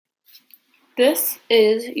This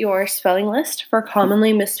is your spelling list for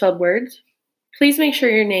commonly misspelled words. Please make sure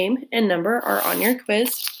your name and number are on your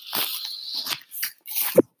quiz.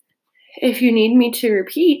 If you need me to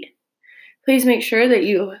repeat, please make sure that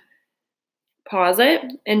you pause it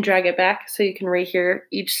and drag it back so you can rehear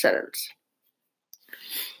each sentence.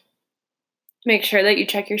 Make sure that you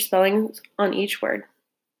check your spellings on each word.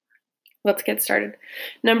 Let's get started.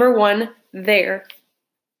 Number 1, there.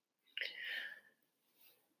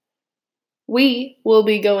 We will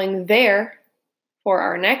be going there for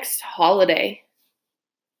our next holiday.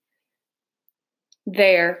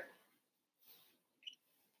 There.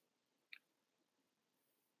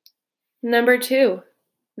 Number 2,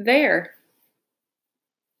 there.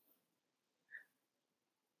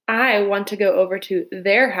 I want to go over to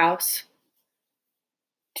their house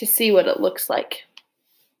to see what it looks like.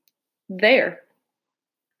 There.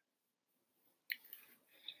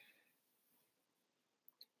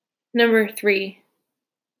 Number 3,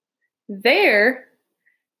 they're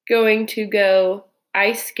going to go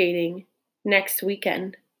ice skating next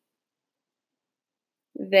weekend.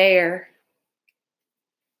 There.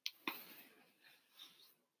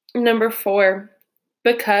 Number 4,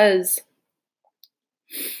 because.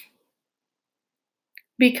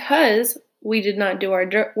 Because we did not do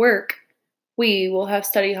our work, we will have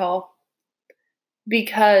study hall.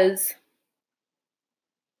 Because.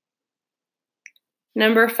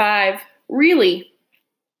 Number 5, really.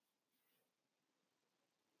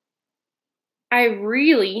 I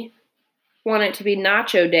really want it to be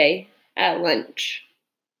nacho day at lunch.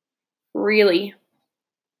 Really.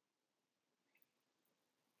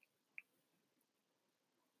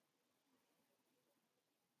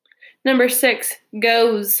 Number 6,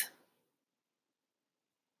 goes.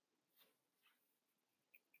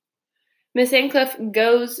 Miss Ancliffe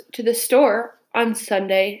goes to the store on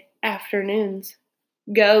Sunday afternoons.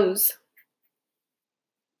 Goes.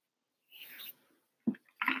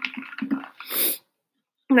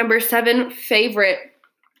 Number 7, favorite.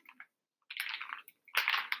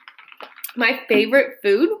 My favorite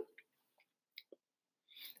food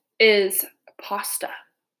is pasta.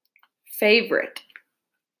 Favorite.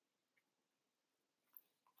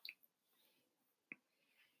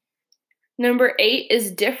 Number 8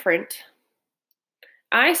 is different.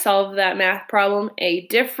 I solved that math problem a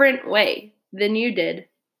different way than you did.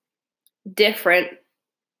 Different.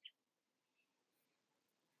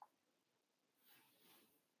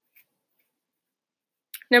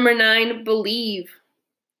 Number 9, believe.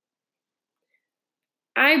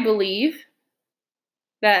 I believe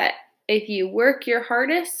that if you work your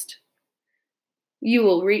hardest, you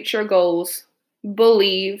will reach your goals.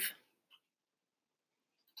 Believe.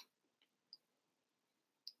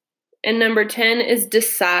 And number 10 is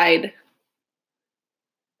decide.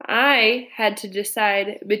 I had to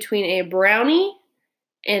decide between a brownie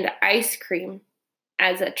and ice cream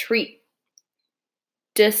as a treat.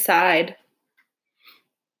 Decide.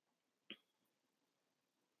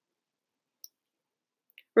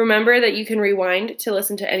 Remember that you can rewind to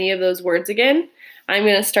listen to any of those words again. I'm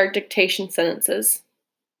going to start dictation sentences.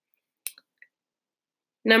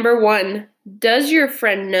 Number 1, does your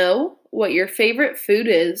friend know what your favorite food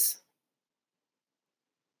is?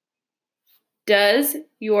 Does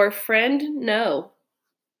your friend know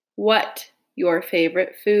what your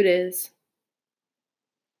favorite food is?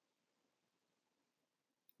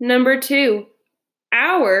 Number 2,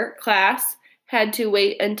 our class had to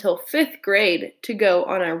wait until 5th grade to go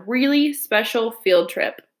on a really special field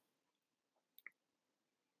trip.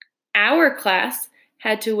 Our class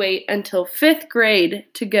had to wait until 5th grade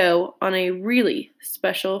to go on a really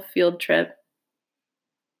special field trip.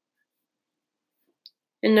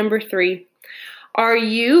 And number 3, are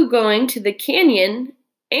you going to the canyon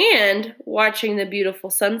and watching the beautiful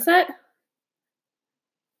sunset?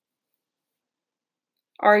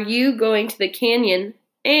 Are you going to the canyon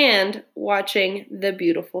and watching the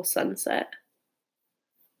beautiful sunset?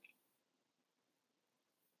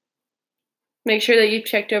 Make sure that you've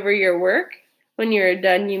checked over your work. When you're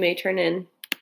done, you may turn in